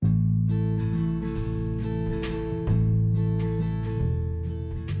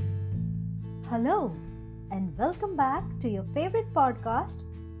Hello, and welcome back to your favorite podcast,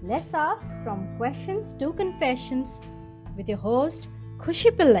 Let's Ask From Questions to Confessions, with your host,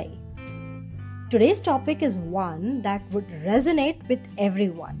 Khushi Pillai. Today's topic is one that would resonate with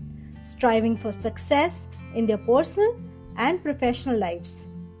everyone, striving for success in their personal and professional lives: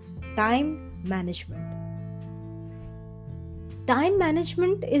 time management. Time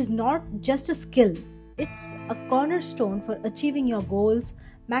management is not just a skill, it's a cornerstone for achieving your goals,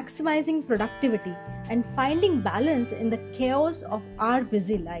 maximizing productivity, and finding balance in the chaos of our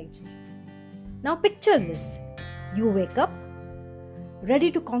busy lives. Now, picture this: you wake up ready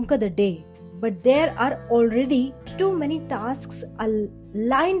to conquer the day, but there are already too many tasks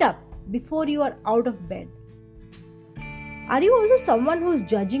lined up before you are out of bed. Are you also someone who's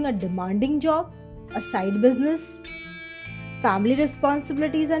judging a demanding job, a side business, family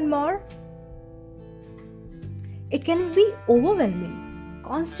responsibilities, and more? It can be overwhelming,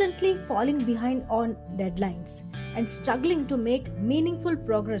 constantly falling behind on deadlines and struggling to make meaningful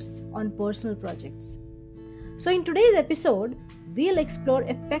progress on personal projects. So, in today's episode, we'll explore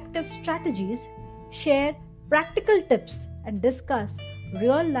effective strategies, share practical tips, and discuss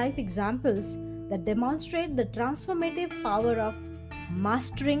real life examples that demonstrate the transformative power of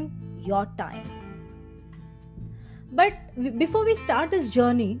mastering your time. But before we start this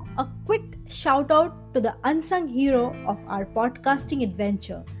journey, a quick shout out to the unsung hero of our podcasting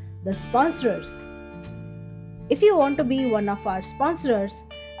adventure, the sponsors. If you want to be one of our sponsors,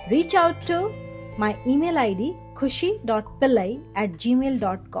 reach out to my email ID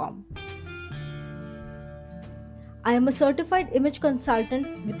khushi.pillai@gmail.com. I am a certified image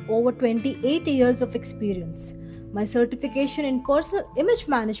consultant with over 28 years of experience. My certification in personal image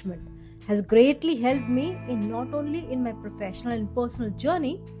management has greatly helped me in not only in my professional and personal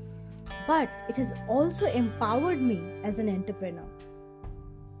journey, but it has also empowered me as an entrepreneur.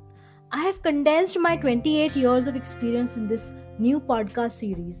 I have condensed my 28 years of experience in this new podcast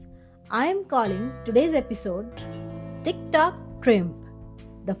series. I am calling today's episode Tick-Tock Triumph,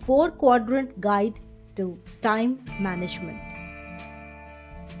 the 4-quadrant guide to time management.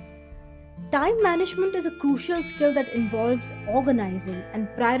 Time management is a crucial skill that involves organizing and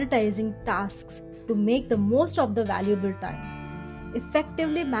prioritizing tasks to make the most of the valuable time.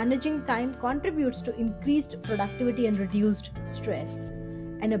 Effectively managing time contributes to increased productivity and reduced stress,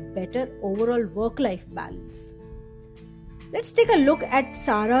 and a better overall work-life balance. Let's take a look at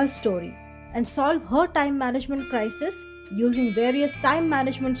Sarah's story and solve her time management crisis using various time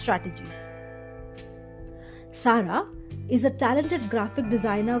management strategies. Sarah is a talented graphic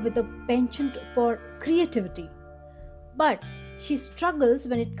designer with a penchant for creativity, but she struggles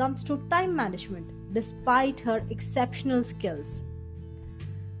when it comes to time management despite her exceptional skills.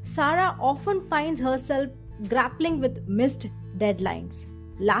 Sarah often finds herself grappling with missed deadlines,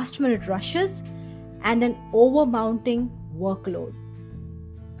 last-minute rushes, and an over-mounting workload.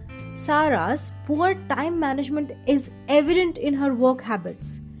 Sarah's poor time management is evident in her work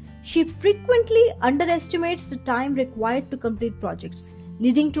habits. She frequently underestimates the time required to complete projects,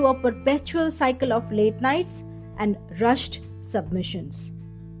 leading to a perpetual cycle of late nights and rushed submissions.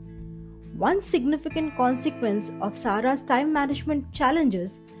 One significant consequence of Sarah's time management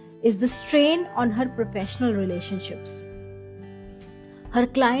challenges is the strain on her professional relationships. Her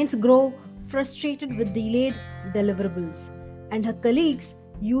clients grow frustrated with delayed deliverables, and her colleagues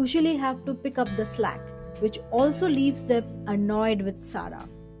usually have to pick up the slack, which also leaves them annoyed with Sarah.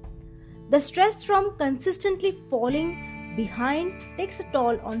 The stress from consistently falling behind takes a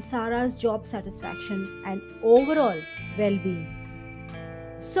toll on Sarah's job satisfaction and overall well-being.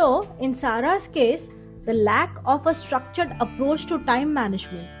 So, in Sarah's case, the lack of a structured approach to time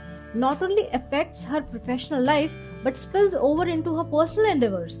management not only affects her professional life but spills over into her personal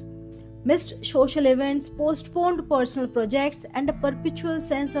endeavors. Missed social events, postponed personal projects, and a perpetual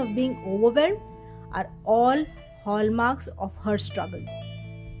sense of being overwhelmed are all hallmarks of her struggle.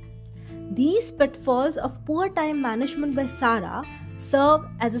 These pitfalls of poor time management by Sarah serve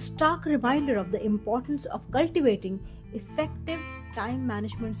as a stark reminder of the importance of cultivating effective time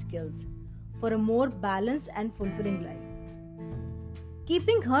management skills for a more balanced and fulfilling life.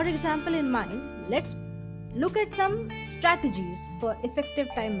 Keeping her example in mind, let's look at some strategies for effective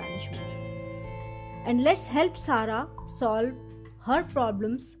time management. And let's help Sarah solve her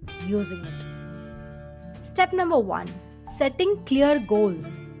problems using it. Step number 1: setting clear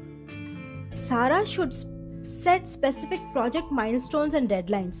goals. Sarah should set specific project milestones and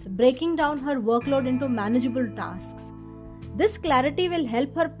deadlines, breaking down her workload into manageable tasks. This clarity will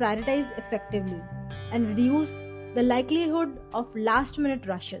help her prioritize effectively and reduce the likelihood of last-minute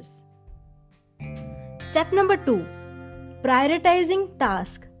rushes. Step number 2: prioritizing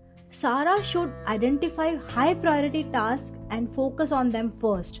tasks. Sarah should identify high priority tasks and focus on them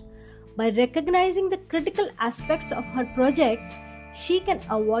first. By recognizing the critical aspects of her projects, she can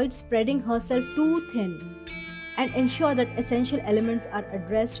avoid spreading herself too thin and ensure that essential elements are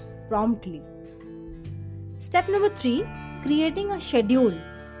addressed promptly. Step number 3, creating a schedule.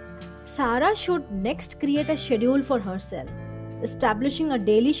 Sarah should next create a schedule for herself. Establishing a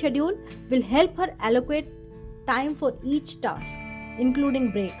daily schedule will help her allocate time for each task,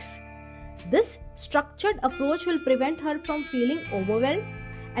 including breaks. This structured approach will prevent her from feeling overwhelmed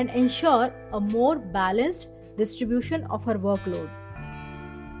and ensure a more balanced distribution of her workload.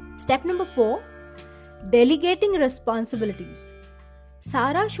 Step number 4, delegating responsibilities.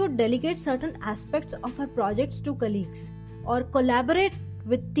 Sarah should delegate certain aspects of her projects to colleagues or collaborate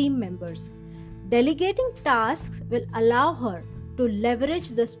with team members. Delegating tasks will allow her to leverage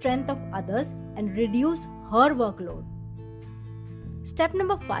the strength of others and reduce her workload. Step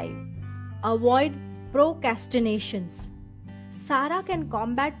number 5, avoid procrastinations. Sarah can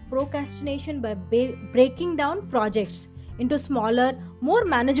combat procrastination by breaking down projects into smaller, more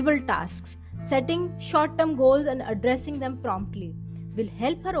manageable tasks. Setting short-term goals and addressing them promptly will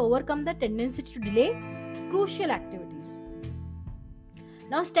help her overcome the tendency to delay crucial activities.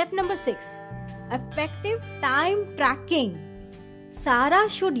 Now, step number 6, effective time tracking. Sarah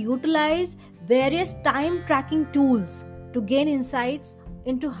should utilize various time tracking tools to gain insights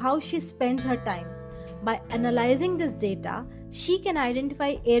into how she spends her time. By analyzing this data, she can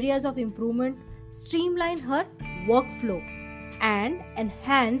identify areas of improvement, streamline her workflow, and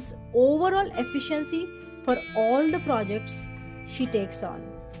enhance overall efficiency for all the projects she takes on.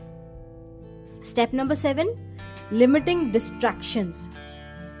 Step number 7, limiting distractions.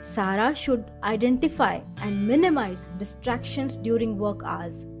 Sarah should identify and minimize distractions during work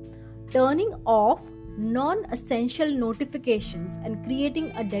hours. Turning off non-essential notifications and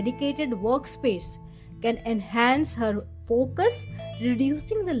creating a dedicated workspace can enhance her focus,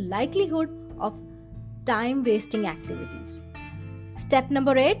 reducing the likelihood of time-wasting activities. Step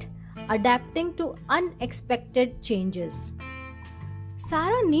number 8, adapting to unexpected changes.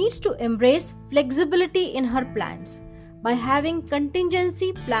 Sarah needs to embrace flexibility in her plans. By having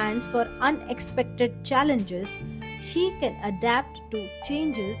contingency plans for unexpected challenges, she can adapt to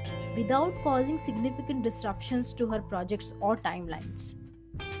changes without causing significant disruptions to her projects or timelines.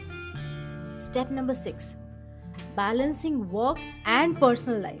 Step number 6, balancing work and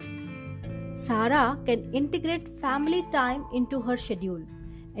personal life. Sarah can integrate family time into her schedule,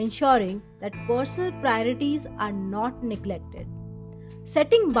 ensuring that personal priorities are not neglected.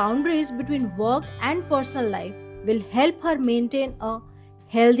 Setting boundaries between work and personal life will help her maintain a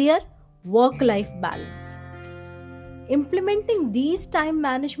healthier work-life balance. Implementing these time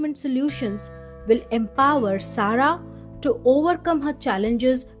management solutions will empower Sarah to overcome her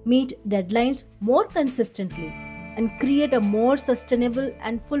challenges, meet deadlines more consistently, and create a more sustainable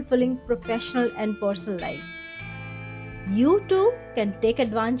and fulfilling professional and personal life. You too can take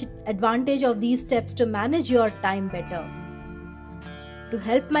advantage of these steps to manage your time better. To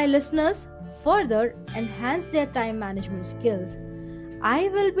help my listeners further enhance their time management skills, I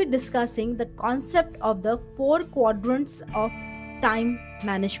will be discussing the concept of the 4 quadrants of time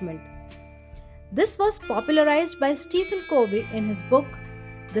management. This was popularized by Stephen Covey in his book,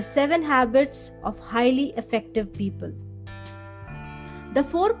 The 7 Habits of Highly Effective People. The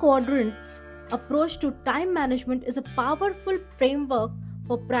 4 quadrants approach to time management is a powerful framework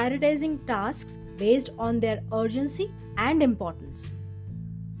for prioritizing tasks based on their urgency and importance.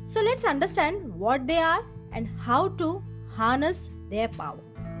 So let's understand what they are and how to harness their power.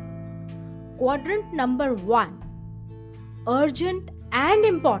 Quadrant number 1, urgent and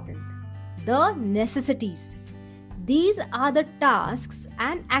important, the necessities. These are the tasks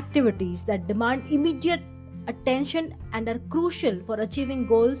and activities that demand immediate attention and are crucial for achieving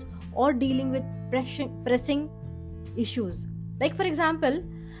goals or dealing with pressing issues. Like, for example,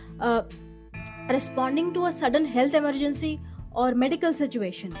 responding to a sudden health emergency or medical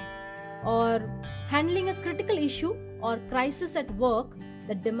situation, or handling a critical issue or crisis at work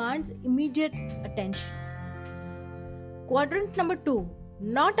that demands immediate attention. Quadrant number 2,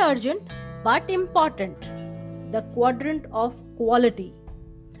 not urgent but important, the quadrant of quality.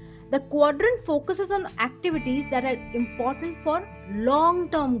 The quadrant focuses on activities that are important for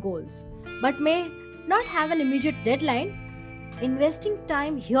long-term goals but may not have an immediate deadline. Investing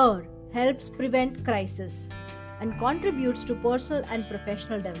time here helps prevent crisis and contributes to personal and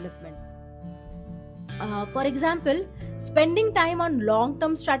professional development. For example, spending time on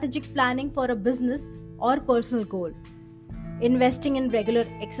long-term strategic planning for a business or personal goal. Investing in regular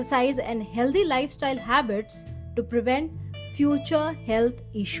exercise and healthy lifestyle habits to prevent future health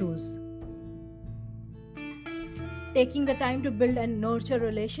issues. Taking the time to build and nurture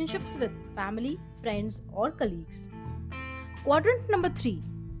relationships with family, friends, or colleagues. Quadrant number 3,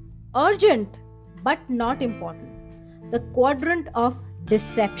 urgent but not important. The quadrant of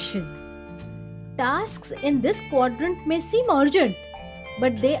deception. Tasks in this quadrant may seem urgent,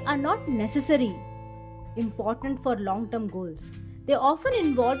 but they are not necessarily important for long-term goals. They often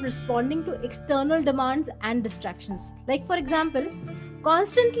involve responding to external demands and distractions. Like, for example,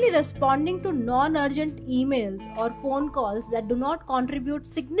 constantly responding to non-urgent emails or phone calls that do not contribute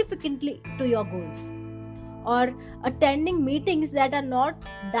significantly to your goals, or attending meetings that are not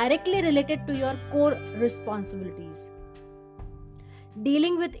directly related to your core responsibilities.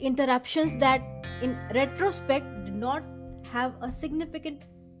 Dealing with interruptions that, in retrospect, do not have a significant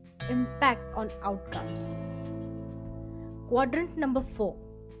impact on outcomes. Quadrant number 4,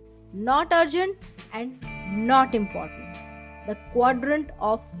 not urgent and not important. The quadrant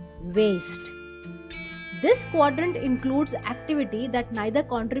of waste. This quadrant includes activity that neither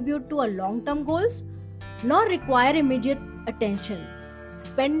contribute to our long-term goals nor require immediate attention.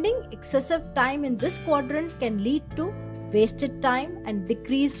 Spending excessive time in this quadrant can lead to wasted time and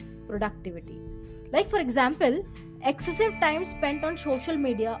decreased productivity. Like, for example, excessive time spent on social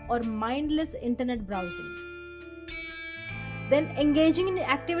media or mindless internet browsing. Then engaging in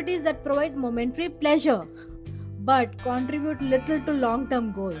activities that provide momentary pleasure but contribute little to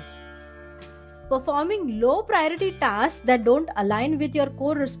long-term goals. Performing low-priority tasks that don't align with your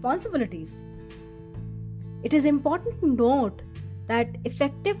core responsibilities. It is important to note that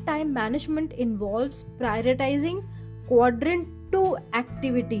effective time management involves prioritizing quadrant 2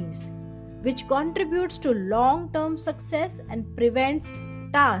 activities, which contributes to long-term success and prevents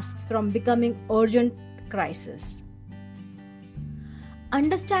tasks from becoming urgent crises.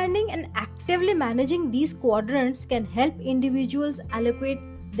 Understanding and actively managing these quadrants can help individuals allocate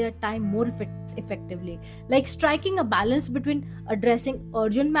their time more effectively, like striking a balance between addressing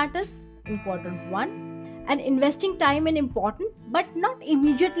urgent matters in quadrant 1 and investing time in important but not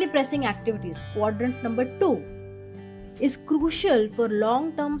immediately pressing activities. Quadrant number 2 is crucial for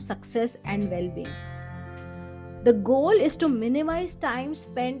long-term success and well-being. The goal is to minimize time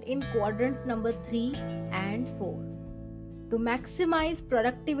spent in quadrant number 3 and 4 to maximize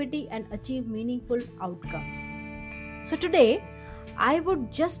productivity and achieve meaningful outcomes. So today, I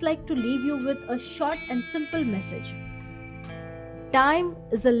would just like to leave you with a short and simple message. Time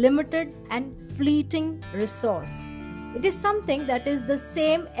is a limited and fleeting resource. It is something that is the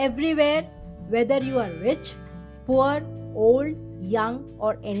same everywhere, whether you are rich, poor, old, young,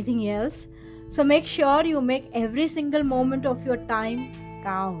 or anything else. So make sure you make every single moment of your time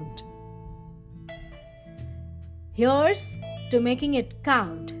count. Here's to making it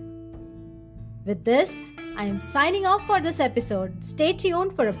count. With this, I am signing off for this episode. Stay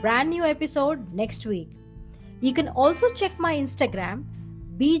tuned for a brand new episode next week. You can also check my Instagram,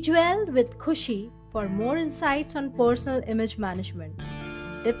 BeJewel with Khushi, for more insights on personal image management,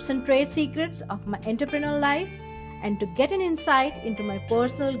 tips and trade secrets of my entrepreneurial life, and to get an insight into my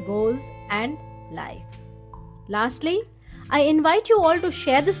personal goals and life. Lastly, I invite you all to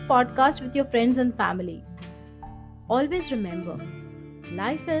share this podcast with your friends and family. Always remember,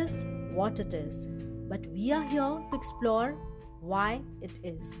 life is what it is, but we are here to explore why it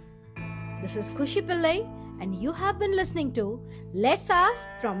is. This is Khushi Pillai, and you have been listening to Let's Ask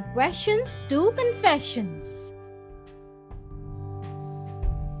From Questions to Confessions.